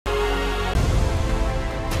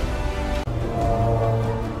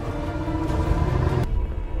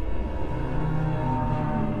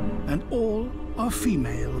are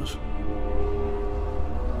females.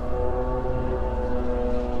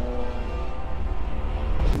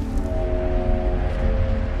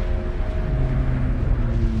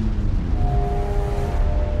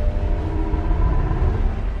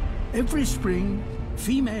 Every spring,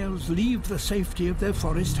 females leave the safety of their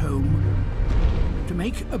forest home to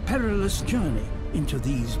make a perilous journey into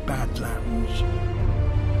these badlands.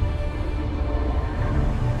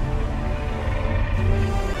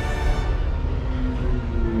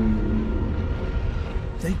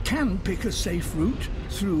 They can pick a safe route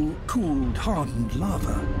through cooled, hardened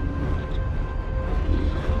lava.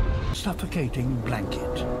 Suffocating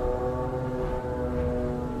blanket.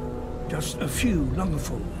 Just a few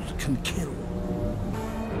lungfuls can kill.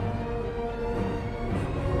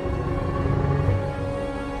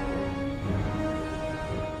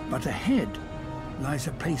 But ahead lies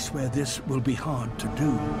a place where this will be hard to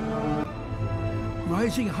do.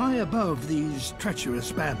 Rising high above these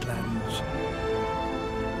treacherous badlands,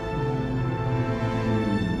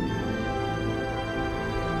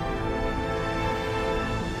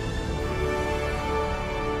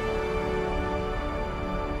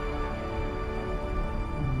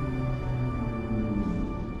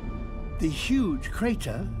 the huge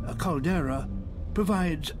crater, a caldera,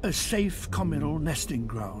 provides a safe communal nesting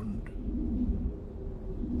ground.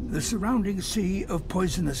 The surrounding sea of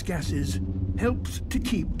poisonous gases helps to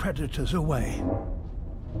keep predators away.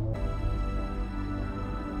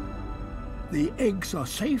 The eggs are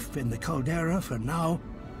safe in the caldera for now,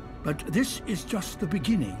 but this is just the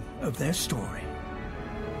beginning of their story.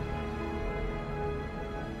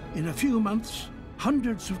 In a few months,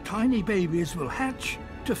 hundreds of tiny babies will hatch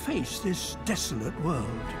to face this desolate world.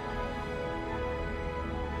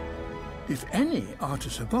 If any are to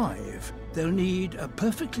survive, they'll need a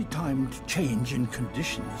perfectly timed change in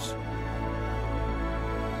conditions.